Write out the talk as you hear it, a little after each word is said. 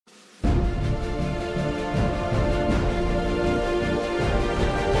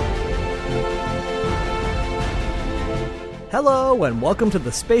Hello and welcome to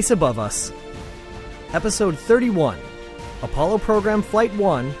The Space Above Us. Episode 31, Apollo Program Flight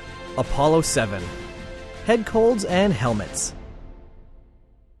 1, Apollo 7. Head colds and helmets.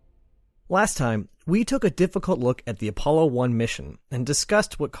 Last time, we took a difficult look at the Apollo 1 mission and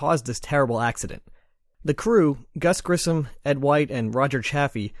discussed what caused this terrible accident. The crew, Gus Grissom, Ed White, and Roger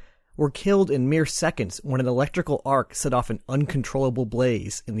Chaffee, were killed in mere seconds when an electrical arc set off an uncontrollable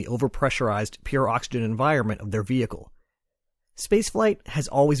blaze in the overpressurized, pure oxygen environment of their vehicle. Spaceflight has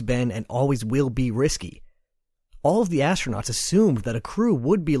always been and always will be risky. All of the astronauts assumed that a crew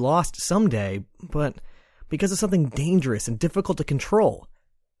would be lost someday, but because of something dangerous and difficult to control.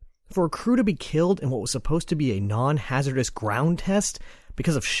 For a crew to be killed in what was supposed to be a non-hazardous ground test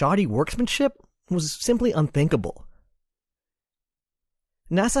because of shoddy workmanship was simply unthinkable.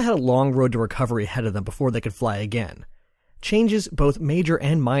 NASA had a long road to recovery ahead of them before they could fly again. Changes, both major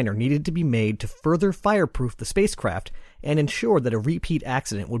and minor, needed to be made to further fireproof the spacecraft and ensure that a repeat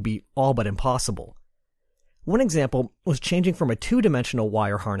accident would be all but impossible. One example was changing from a two-dimensional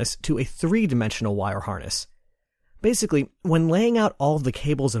wire harness to a three-dimensional wire harness. Basically, when laying out all of the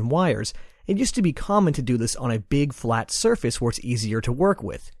cables and wires, it used to be common to do this on a big flat surface where it's easier to work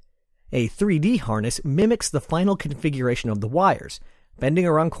with. A 3D harness mimics the final configuration of the wires, bending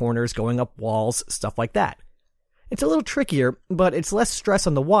around corners, going up walls, stuff like that. It's a little trickier, but it's less stress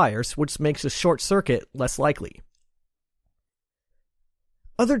on the wires, which makes a short circuit less likely.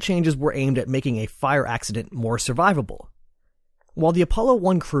 Other changes were aimed at making a fire accident more survivable. While the Apollo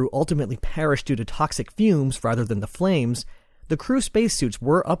 1 crew ultimately perished due to toxic fumes rather than the flames, the crew spacesuits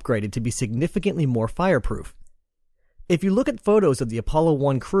were upgraded to be significantly more fireproof. If you look at photos of the Apollo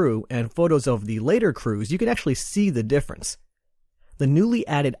 1 crew and photos of the later crews, you can actually see the difference. The newly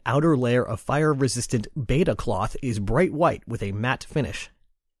added outer layer of fire-resistant beta cloth is bright white with a matte finish.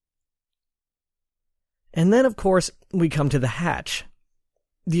 And then, of course, we come to the hatch.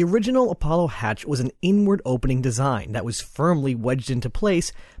 The original Apollo hatch was an inward-opening design that was firmly wedged into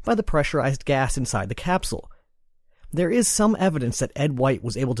place by the pressurized gas inside the capsule. There is some evidence that Ed White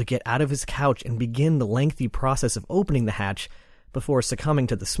was able to get out of his couch and begin the lengthy process of opening the hatch before succumbing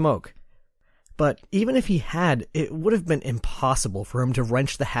to the smoke. But even if he had, it would have been impossible for him to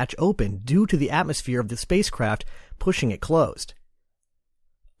wrench the hatch open due to the atmosphere of the spacecraft pushing it closed.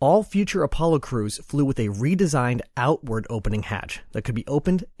 All future Apollo crews flew with a redesigned outward opening hatch that could be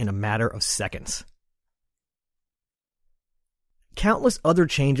opened in a matter of seconds. Countless other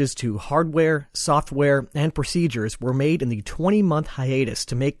changes to hardware, software, and procedures were made in the 20-month hiatus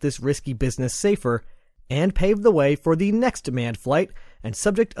to make this risky business safer and pave the way for the next manned flight and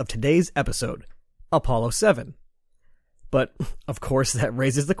subject of today's episode, Apollo 7. But, of course, that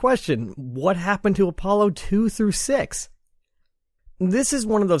raises the question, what happened to Apollo 2 through 6? This is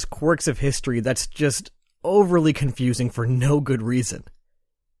one of those quirks of history that's just overly confusing for no good reason.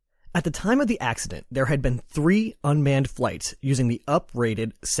 At the time of the accident, there had been 3 unmanned flights using the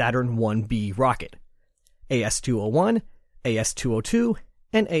uprated Saturn 1B rocket, AS-201, AS-202,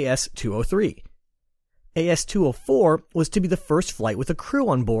 and AS-203. AS-204 was to be the first flight with a crew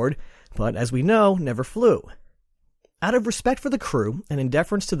on board, but as we know, never flew. Out of respect for the crew, and in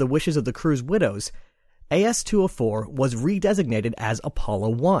deference to the wishes of the crew's widows, AS-204 was redesignated as Apollo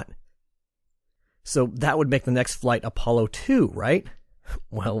 1. So that would make the next flight Apollo 2, right?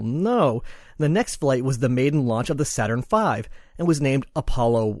 Well, no. The next flight was the maiden launch of the Saturn V, and was named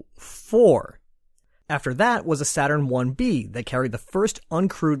Apollo 4. After that was a Saturn 1B that carried the first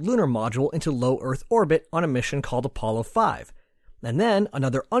uncrewed lunar module into low Earth orbit on a mission called Apollo 5, and then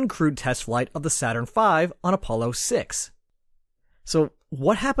another uncrewed test flight of the Saturn V on Apollo 6. So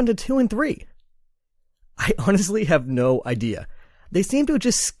what happened to 2 and 3? I honestly have no idea. They seem to have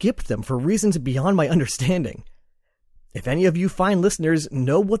just skipped them for reasons beyond my understanding. If any of you fine listeners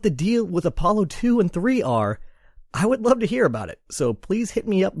know what the deal with Apollo 2 and 3 are, I would love to hear about it, so please hit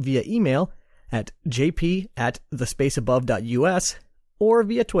me up via email at jp@thespaceabove.us or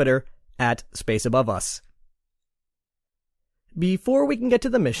via Twitter @spaceaboveus. Before we can get to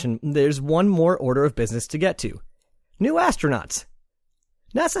the mission, there's one more order of business to get to. New astronauts.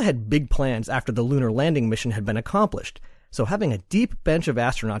 NASA had big plans after the lunar landing mission had been accomplished, so having a deep bench of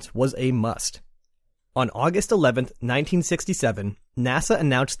astronauts was a must. On August 11, 1967, NASA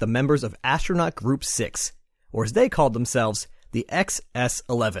announced the members of Astronaut Group 6, or as they called themselves, the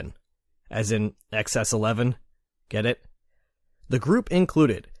XS-11. As in XS-11. Get it? The group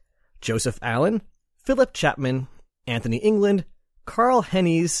included Joseph Allen, Philip Chapman, Anthony England, Carl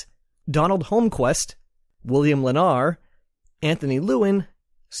Hennies, Donald Holmquist, William Lennar, Anthony Lewin,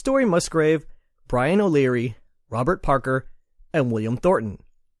 Story Musgrave, Brian O'Leary, Robert Parker, and William Thornton.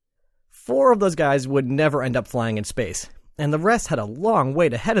 4 of those guys would never end up flying in space, and the rest had a long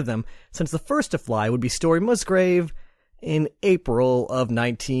wait ahead of them since the first to fly would be Story Musgrave in April of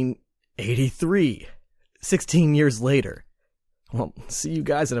 1983, 16 years later. Well, see you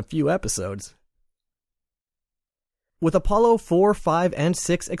guys in a few episodes. With Apollo 4, 5, and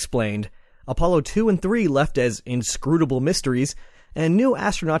 6 explained, Apollo 2 and 3 left as inscrutable mysteries, and new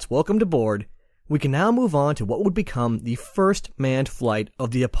astronauts welcomed aboard, we can now move on to what would become the first manned flight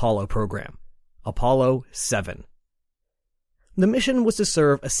of the Apollo program, Apollo 7. The mission was to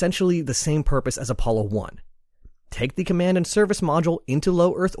serve essentially the same purpose as Apollo 1. Take the command and service module into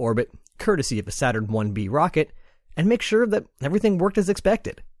low Earth orbit, courtesy of the Saturn 1B rocket, and make sure that everything worked as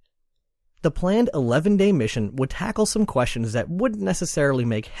expected. The planned 11-day mission would tackle some questions that wouldn't necessarily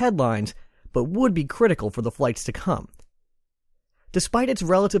make headlines, but would be critical for the flights to come. Despite its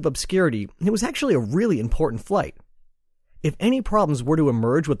relative obscurity, it was actually a really important flight. If any problems were to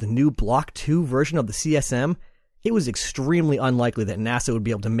emerge with the new Block 2 version of the CSM, it was extremely unlikely that NASA would be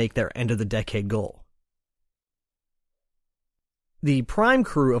able to make their end-of-the-decade goal. The prime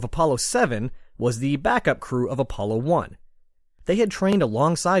crew of Apollo 7 was the backup crew of Apollo 1. They had trained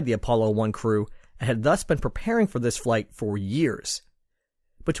alongside the Apollo 1 crew and had thus been preparing for this flight for years.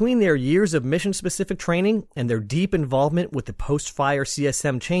 Between their years of mission-specific training and their deep involvement with the post-fire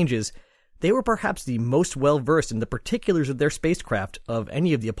CSM changes, they were perhaps the most well-versed in the particulars of their spacecraft of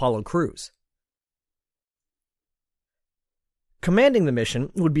any of the Apollo crews. Commanding the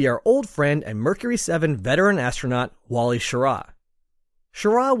mission would be our old friend and Mercury 7 veteran astronaut Wally Schirra.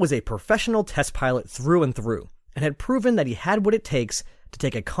 Schirra was a professional test pilot through and through, and had proven that he had what it takes to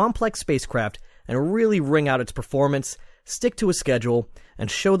take a complex spacecraft and really wring out its performance, stick to a schedule,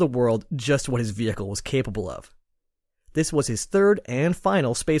 and show the world just what his vehicle was capable of. This was his third and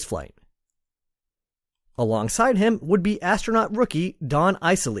final spaceflight. Alongside him would be astronaut rookie Donn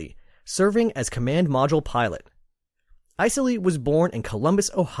Eisele, serving as command module pilot. Eisele was born in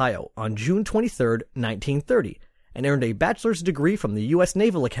Columbus, Ohio on June 23, 1930, and earned a bachelor's degree from the U.S.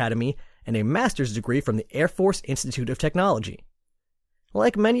 Naval Academy and a master's degree from the Air Force Institute of Technology.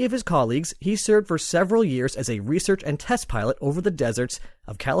 Like many of his colleagues, he served for several years as a research and test pilot over the deserts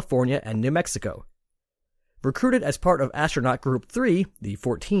of California and New Mexico. Recruited as part of Astronaut Group 3, the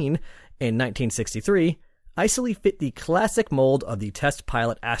 14, in 1963, Eisele fit the classic mold of the test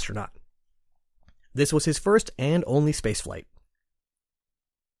pilot astronaut. This was his first and only spaceflight.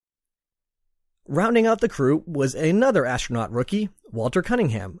 Rounding out the crew was another astronaut rookie, Walter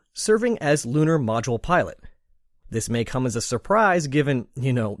Cunningham, serving as lunar module pilot. This may come as a surprise given,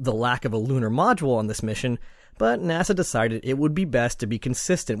 the lack of a lunar module on this mission, but NASA decided it would be best to be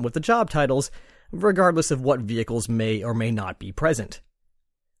consistent with the job titles, regardless of what vehicles may or may not be present.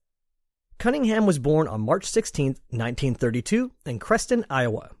 Cunningham was born on March 16, 1932, in Creston,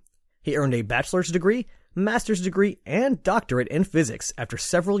 Iowa. He earned a bachelor's degree, master's degree, and doctorate in physics after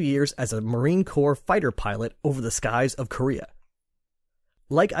several years as a Marine Corps fighter pilot over the skies of Korea.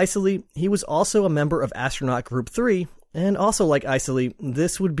 Like Eisele, he was also a member of Astronaut Group 3, and also like Eisele,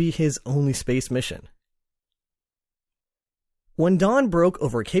 this would be his only space mission. When dawn broke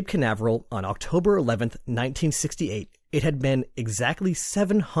over Cape Canaveral on October 11, 1968, it had been exactly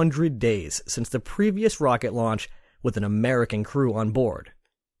 700 days since the previous rocket launch with an American crew on board.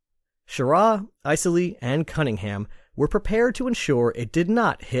 Schirra, Eisele, and Cunningham were prepared to ensure it did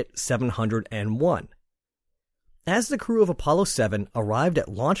not hit 701. As the crew of Apollo 7 arrived at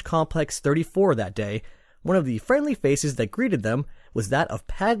Launch Complex 34 that day, one of the friendly faces that greeted them was that of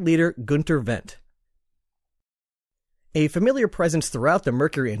pad leader Gunter Wendt. A familiar presence throughout the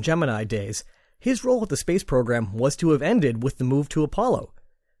Mercury and Gemini days, his role with the space program was to have ended with the move to Apollo.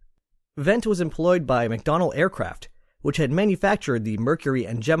 Wendt was employed by McDonnell Aircraft, which had manufactured the Mercury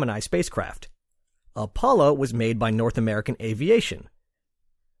and Gemini spacecraft. Apollo was made by North American Aviation.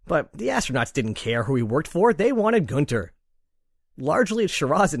 But the astronauts didn't care who he worked for, they wanted Gunter. Largely at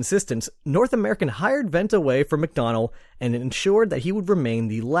Schirra's insistence, North American hired Wendt away from McDonnell and ensured that he would remain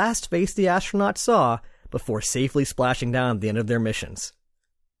the last face the astronauts saw before safely splashing down at the end of their missions.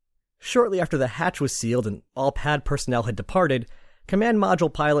 Shortly after the hatch was sealed and all pad personnel had departed, command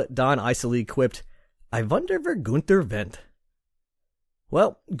module pilot Donn Eisele quipped, "I wonder where Gunter went."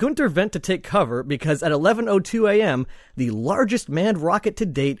 Well, Gunter went to take cover because at 11:02 a.m., the largest manned rocket to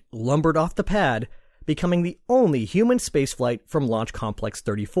date lumbered off the pad, becoming the only human spaceflight from Launch Complex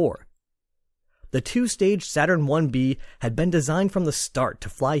 34. The two-stage Saturn 1B had been designed from the start to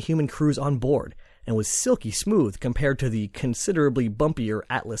fly human crews on board and was silky smooth compared to the considerably bumpier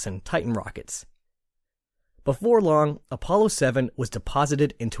Atlas and Titan rockets. Before long, Apollo 7 was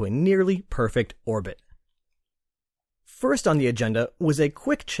deposited into a nearly perfect orbit. First on the agenda was a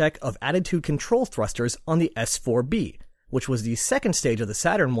quick check of attitude control thrusters on the S-4B, which was the second stage of the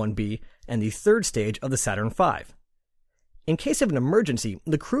Saturn 1B and the third stage of the Saturn V. In case of an emergency,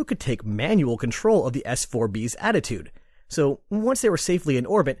 the crew could take manual control of the S-4B's attitude, so once they were safely in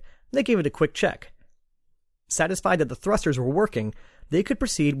orbit, they gave it a quick check. Satisfied that the thrusters were working, they could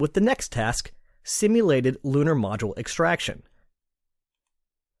proceed with the next task, simulated lunar module extraction.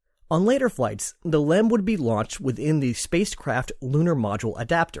 On later flights, the LEM would be launched within the Spacecraft Lunar Module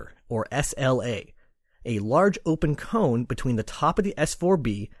Adapter, or SLA, a large open cone between the top of the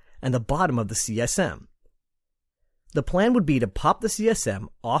S-4B and the bottom of the CSM. The plan would be to pop the CSM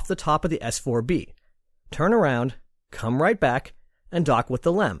off the top of the S-4B, turn around, come right back, and dock with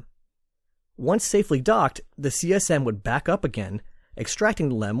the LEM. Once safely docked, the CSM would back up again, extracting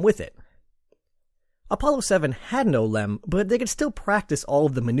the LEM with it. Apollo 7 had no LEM, but they could still practice all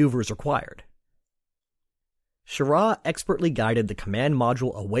of the maneuvers required. Schirra expertly guided the command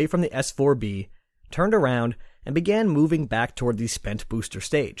module away from the S-4B, turned around, and began moving back toward the spent booster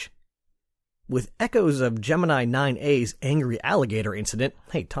stage. With echoes of Gemini 9A's angry alligator incident,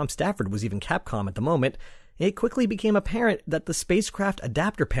 Tom Stafford was even Capcom at the moment, it quickly became apparent that the spacecraft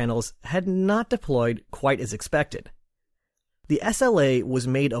adapter panels had not deployed quite as expected. The SLA was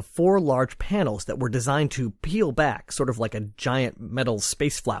made of 4 large panels that were designed to peel back, sort of like a giant metal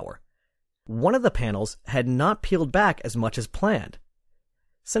space flower. One of the panels had not peeled back as much as planned.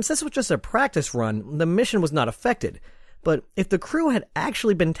 Since this was just a practice run, the mission was not affected, but if the crew had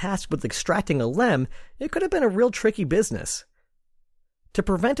actually been tasked with extracting a LEM, it could have been a real tricky business. To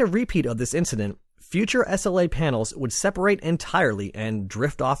prevent a repeat of this incident, future SLA panels would separate entirely and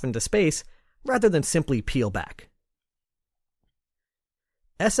drift off into space, rather than simply peel back.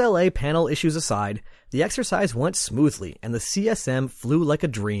 SLA panel issues aside, the exercise went smoothly and the CSM flew like a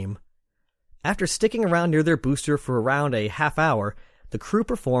dream. After sticking around near their booster for around a half hour, the crew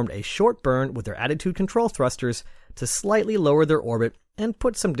performed a short burn with their attitude control thrusters to slightly lower their orbit and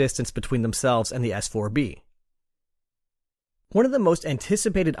put some distance between themselves and the S-4B. One of the most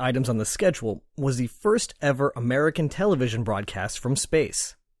anticipated items on the schedule was the first ever American television broadcast from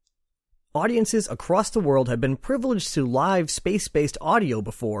space. Audiences across the world had been privileged to live space-based audio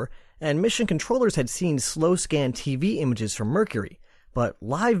before, and mission controllers had seen slow-scan TV images from Mercury, but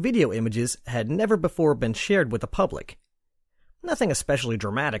live video images had never before been shared with the public. Nothing especially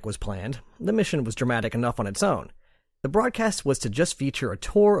dramatic was planned. The mission was dramatic enough on its own. The broadcast was to just feature a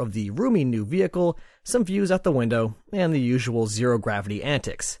tour of the roomy new vehicle, some views out the window, and the usual zero-gravity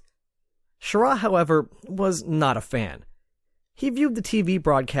antics. Schirra, however, was not a fan. He viewed the TV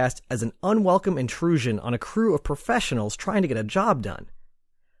broadcast as an unwelcome intrusion on a crew of professionals trying to get a job done.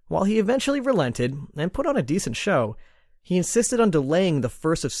 While he eventually relented and put on a decent show, he insisted on delaying the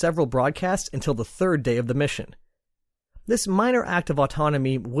first of several broadcasts until the third day of the mission. This minor act of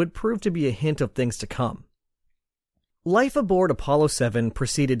autonomy would prove to be a hint of things to come. Life aboard Apollo 7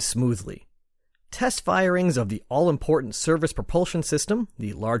 proceeded smoothly. Test firings of the all-important service propulsion system,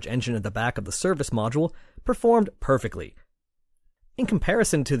 the large engine at the back of the service module, performed perfectly. In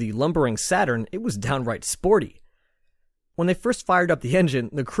comparison to the lumbering Saturn, it was downright sporty. When they first fired up the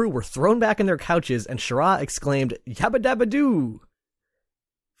engine, the crew were thrown back in their couches and Schirra exclaimed, "Yabba dabba doo!"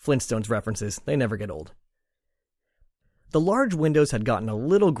 Flintstones references, they never get old. The large windows had gotten a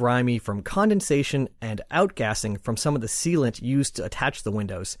little grimy from condensation and outgassing from some of the sealant used to attach the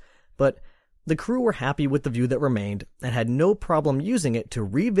windows, but the crew were happy with the view that remained and had no problem using it to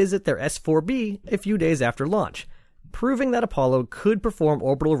revisit their S-4B a few days after launch, proving that Apollo could perform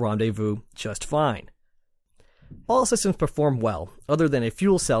orbital rendezvous just fine. All systems performed well, other than a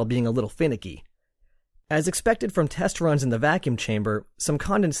fuel cell being a little finicky. As expected from test runs in the vacuum chamber, some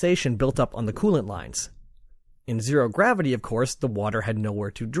condensation built up on the coolant lines. In zero gravity, of course, the water had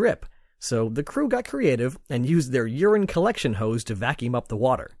nowhere to drip, so the crew got creative and used their urine collection hose to vacuum up the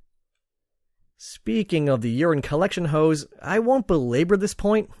water. Speaking of the urine collection hose, I won't belabor this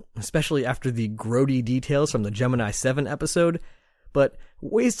point, especially after the grody details from the Gemini 7 episode, but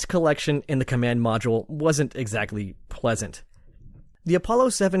waste collection in the command module wasn't exactly pleasant. The Apollo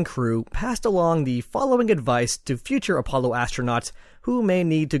 7 crew passed along the following advice to future Apollo astronauts who may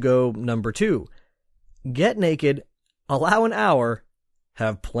need to go number 2. Get naked, allow an hour,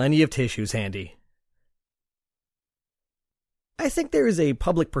 have plenty of tissues handy. I think there is a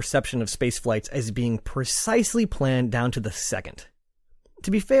public perception of spaceflights as being precisely planned down to the second. To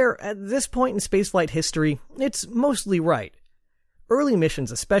be fair, at this point in spaceflight history, it's mostly right. Early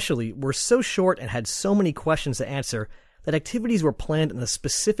missions especially were so short and had so many questions to answer that activities were planned in a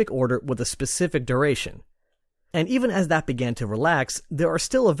specific order with a specific duration. And even as that began to relax, there are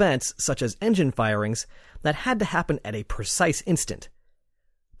still events, such as engine firings, that had to happen at a precise instant.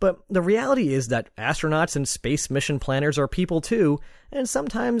 But the reality is that astronauts and space mission planners are people too, and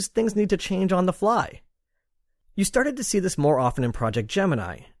sometimes things need to change on the fly. You started to see this more often in Project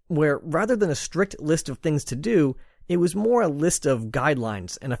Gemini, where rather than a strict list of things to do, it was more a list of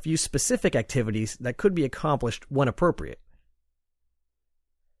guidelines and a few specific activities that could be accomplished when appropriate.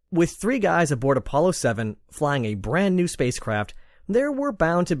 With 3 guys aboard Apollo 7 flying a brand new spacecraft, there were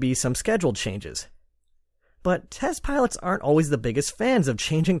bound to be some scheduled changes. But test pilots aren't always the biggest fans of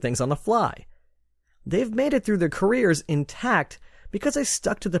changing things on the fly. They've made it through their careers intact because they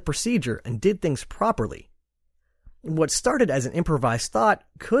stuck to the procedure and did things properly. What started as an improvised thought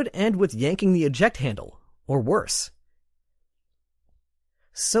could end with yanking the eject handle, or worse.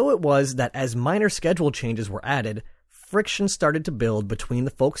 So it was that as minor schedule changes were added, friction started to build between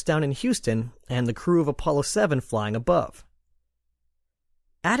the folks down in Houston and the crew of Apollo 7 flying above.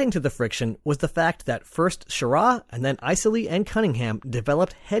 Adding to the friction was the fact that first Schirra and then Eisele and Cunningham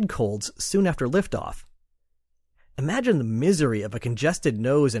developed head colds soon after liftoff. Imagine the misery of a congested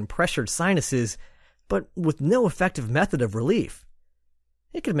nose and pressured sinuses, but with no effective method of relief.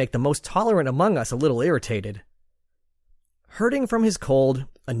 It could make the most tolerant among us a little irritated. Hurting from his cold,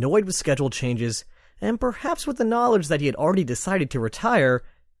 annoyed with schedule changes, and perhaps with the knowledge that he had already decided to retire,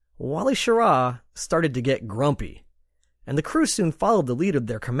 Wally Schirra started to get grumpy, and the crew soon followed the lead of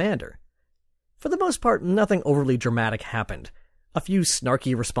their commander. For the most part, nothing overly dramatic happened. A few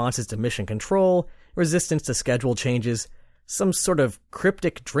snarky responses to mission control, resistance to schedule changes, some sort of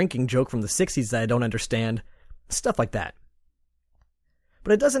cryptic drinking joke from the 60s that I don't understand, stuff like that.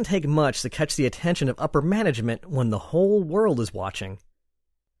 But it doesn't take much to catch the attention of upper management when the whole world is watching.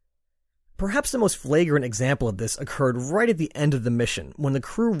 Perhaps the most flagrant example of this occurred right at the end of the mission, when the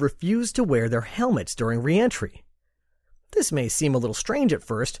crew refused to wear their helmets during re-entry. This may seem a little strange at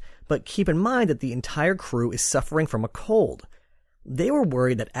first, but keep in mind that the entire crew is suffering from a cold. They were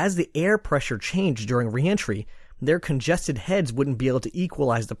worried that as the air pressure changed during re-entry, their congested heads wouldn't be able to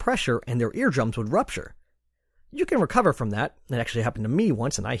equalize the pressure and their eardrums would rupture. You can recover from that. It actually happened to me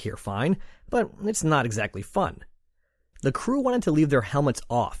once and I hear fine, but it's not exactly fun. The crew wanted to leave their helmets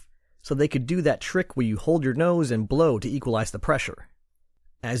off, so they could do that trick where you hold your nose and blow to equalize the pressure.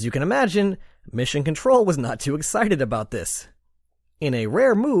 As you can imagine, Mission Control was not too excited about this. In a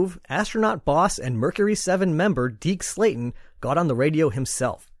rare move, astronaut boss and Mercury 7 member Deke Slayton got on the radio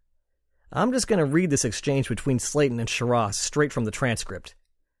himself. I'm just going to read this exchange between Slayton and Schirra straight from the transcript.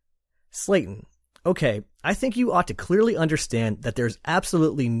 Slayton: okay, I think you ought to clearly understand that there's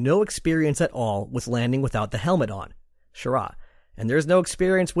absolutely no experience at all with landing without the helmet on. Schirra: and there's no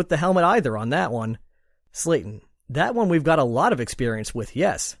experience with the helmet either on that one. Slayton: that one we've got a lot of experience with,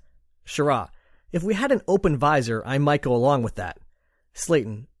 yes. Schirra: if we had an open visor, I might go along with that.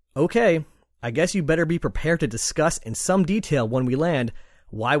 Slayton: okay, I guess you better be prepared to discuss in some detail when we land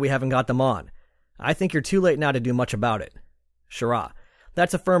why we haven't got them on. I think you're too late now to do much about it. Schirra: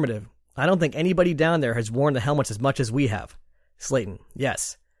 that's affirmative. I don't think anybody down there has worn the helmets as much as we have. Slayton: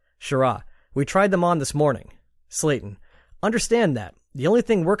 yes. Schirra: we tried them on this morning. Slayton: understand that. The only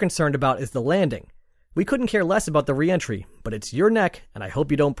thing we're concerned about is the landing. We couldn't care less about the re-entry, but it's your neck, and I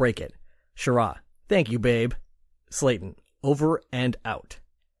hope you don't break it. Schirra: thank you, babe. Slayton: over and out.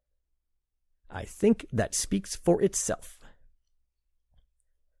 I think that speaks for itself.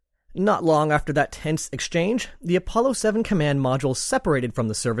 Not long after that tense exchange, the Apollo 7 command module separated from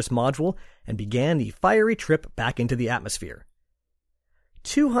the service module and began the fiery trip back into the atmosphere.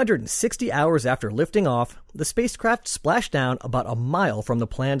 260 hours after lifting off, the spacecraft splashed down about a mile from the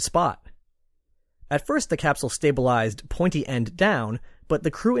planned spot. At first, the capsule stabilized pointy end down, but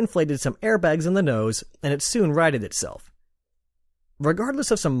the crew inflated some airbags in the nose, and it soon righted itself.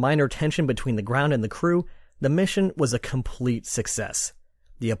 Regardless of some minor tension between the ground and the crew, the mission was a complete success.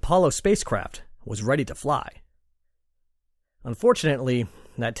 The Apollo spacecraft was ready to fly. Unfortunately,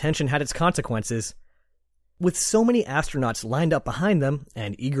 that tension had its consequences. With so many astronauts lined up behind them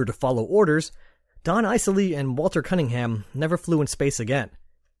and eager to follow orders, Donn Eisele and Walter Cunningham never flew in space again.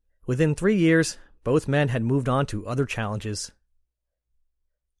 Within 3 years, both men had moved on to other challenges.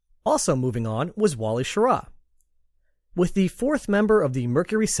 Also moving on was Wally Schirra. With the 4th member of the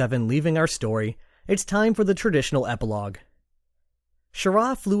Mercury 7 leaving our story, it's time for the traditional epilogue.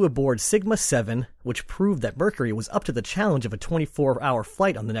 Schirra flew aboard Sigma 7, which proved that Mercury was up to the challenge of a 24-hour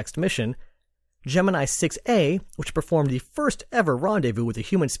flight on the next mission, Gemini 6A, which performed the first ever rendezvous with a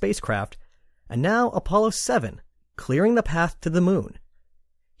human spacecraft, and now Apollo 7, clearing the path to the moon.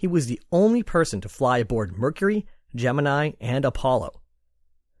 He was the only person to fly aboard Mercury, Gemini, and Apollo.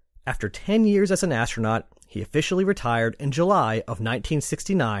 After 10 years as an astronaut, he officially retired in July of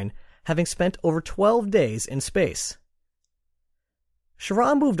 1969, having spent over 12 days in space.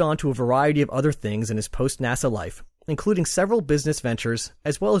 Schirra moved on to a variety of other things in his post-NASA life, including several business ventures,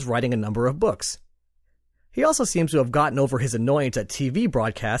 as well as writing a number of books. He also seems to have gotten over his annoyance at TV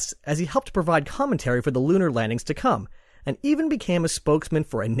broadcasts as he helped provide commentary for the lunar landings to come, and even became a spokesman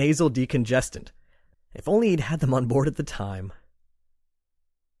for a nasal decongestant. If only he'd had them on board at the time.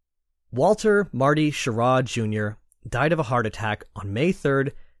 Walter Marty Schirra Jr. died of a heart attack on May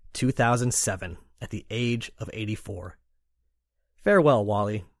 3rd, 2007, at the age of 84. Farewell,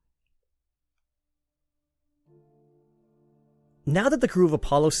 Wally. Now that the crew of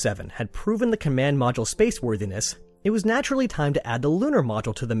Apollo 7 had proven the command module spaceworthiness, it was naturally time to add the lunar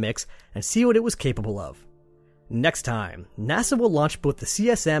module to the mix and see what it was capable of. Next time, NASA will launch both the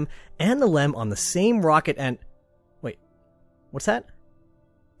CSM and the LEM on the same rocket and... Wait, what's that?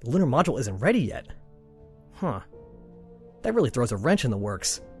 The lunar module isn't ready yet. Huh. That really throws a wrench in the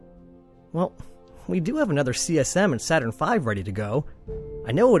works. Well, we do have another CSM and Saturn V ready to go.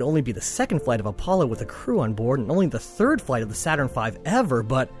 I know it would only be the second flight of Apollo with a crew on board and only the third flight of the Saturn V ever,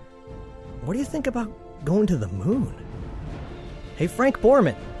 but what do you think about going to the moon? Hey, Frank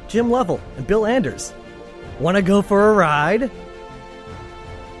Borman, Jim Lovell, and Bill Anders. Want to go for a ride?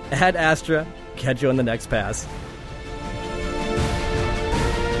 Ad Astra. Catch you on the next pass.